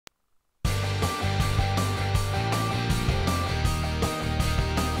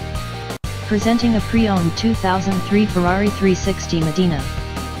Presenting a pre-owned 2003 Ferrari 360 Modena.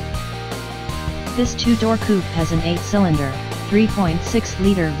 This two-door coupe has an 8-cylinder,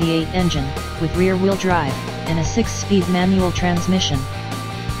 3.6-liter V8 engine, with rear-wheel drive, and a 6-speed manual transmission.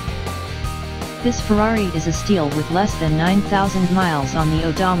 This Ferrari is a steal with less than 9,000 miles on the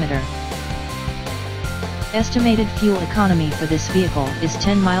odometer. Estimated fuel economy for this vehicle is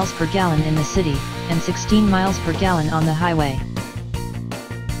 10 miles per gallon in the city, and 16 miles per gallon on the highway.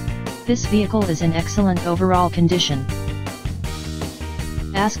 This vehicle is in excellent overall condition.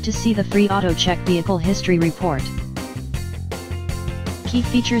 Ask to see the free AutoCheck Vehicle History Report. Key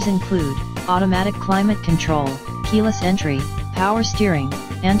features include automatic climate control, keyless entry, power steering,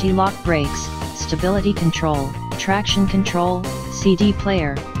 anti-lock brakes, stability control, traction control, CD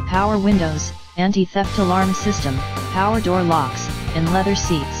player, power windows, anti-theft alarm system, power door locks, and leather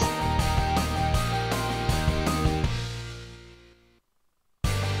seats.